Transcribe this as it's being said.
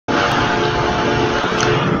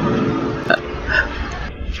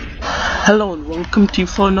Hello and welcome to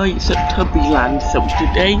 4 Nights at Tubbyland. So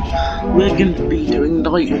today we're going to be doing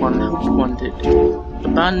night 1, Help Wanted.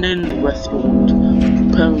 Abandoned restaurant,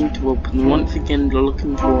 preparing to open. Once again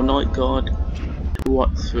looking for a night guard to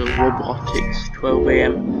watch for robotics. 12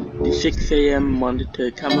 AM to 6 AM,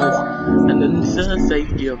 monitor cameras, and ensure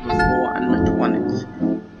safety of the floor and mechatronics.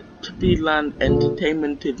 Tubbyland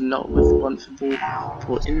Entertainment is not responsible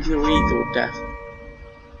for injuries or death.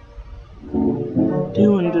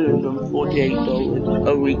 $248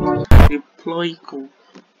 a week. Reply call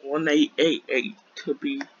 1888 to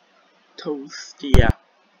be toast. Yeah,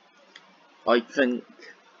 I think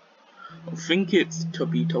it's to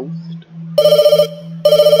be toast.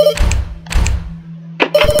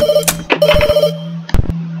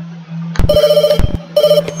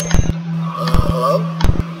 Hello?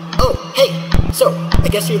 Oh, hey! So, I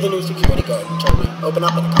guess you're the new security guard until we open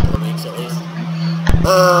up in a couple of weeks at least.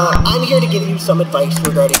 I'm here to give you some advice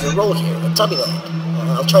regarding your role here at Tubbyland.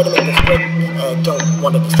 I'll try to make this quick. I don't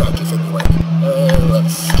want to distract you from your work.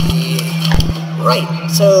 Let's see... Right,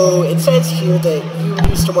 so it says here that you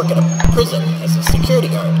used to work at a prison as a security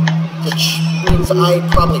guard, which means I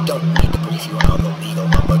probably don't need to brief you on all the legal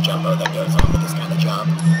mumbo-jumbo that goes on with this kind of job.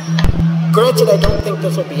 Granted, I don't think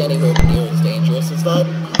this will be anywhere near as dangerous as that,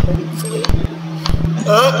 hopefully.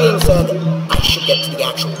 That being said, I should get to the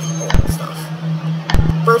actual important stuff.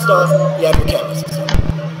 First off, you have your camera system. You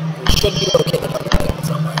should be located on the building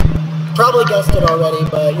somewhere. Probably guessed it already,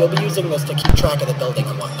 but you'll be using this to keep track of the building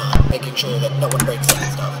and whatnot, making sure that no one breaks in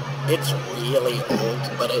and stuff. It's really old,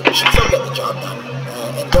 but it should still get the job done.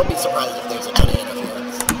 And don't be surprised if there's a ton of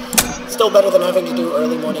interference. Still better than having to do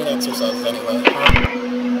early morning exercises anyway.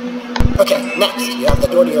 Okay, next, you have the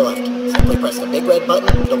door to your left. Simply press the big red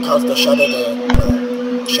button, it'll cause the shutter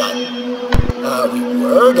to shut. We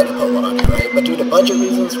were gonna put one on your right, but due to budget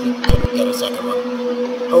reasons, we couldn't get a second one.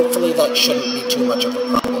 Hopefully that shouldn't be too much of a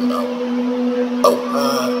problem, though. Oh,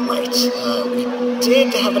 right. We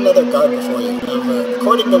did have another guard before you. However,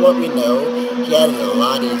 according to what we know, he had it a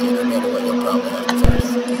lot easier compared to what you'll probably have to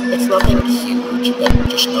face. It's nothing huge, but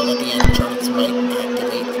just know that the animatronics might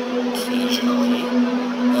activate occasionally.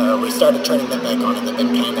 We started turning them back on, and they've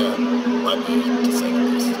been kind of lucky, to say the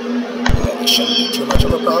least. It shouldn't be too much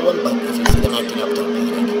of a problem, but if you see them acting up, don't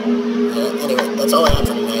panic. Anyway, that's all I have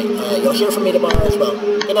for tonight. You'll hear from me tomorrow as well.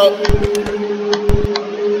 Good night.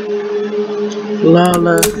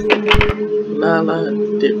 Lala,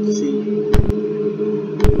 Dipsy.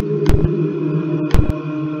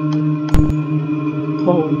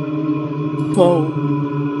 Paul.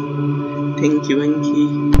 Tinky Winky.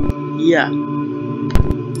 Yeah.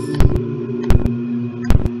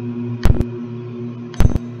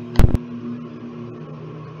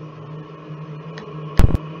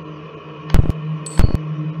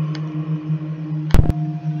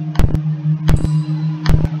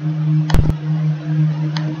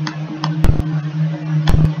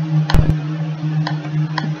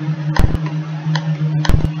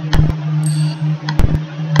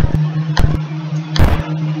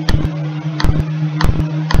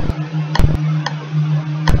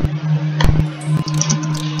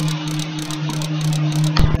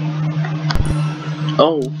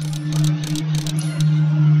 Oh.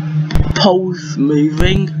 Pole's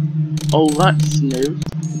moving. Oh, that's new.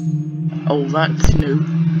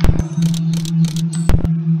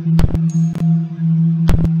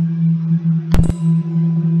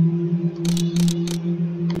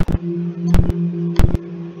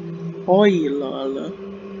 Oi, Lala.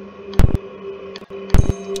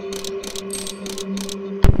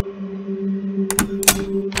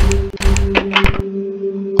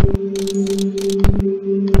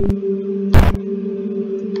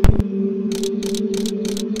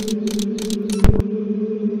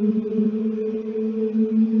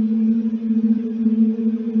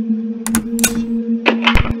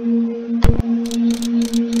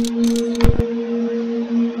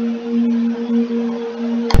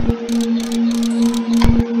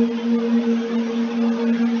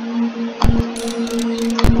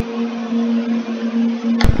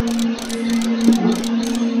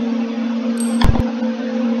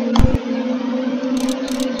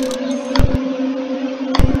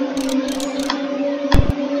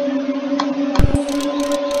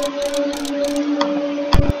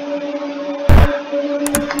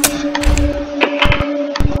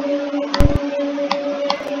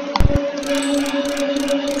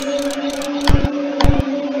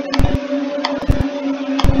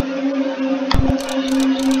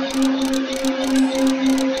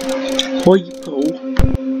 Hoi, Paul.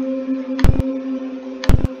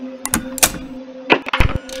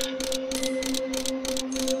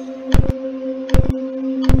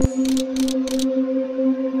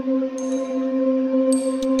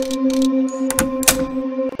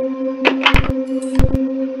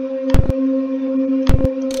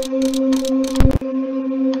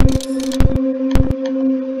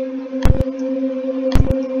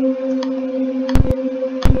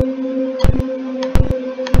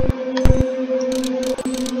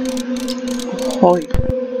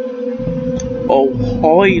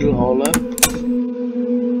 Hi, Lala.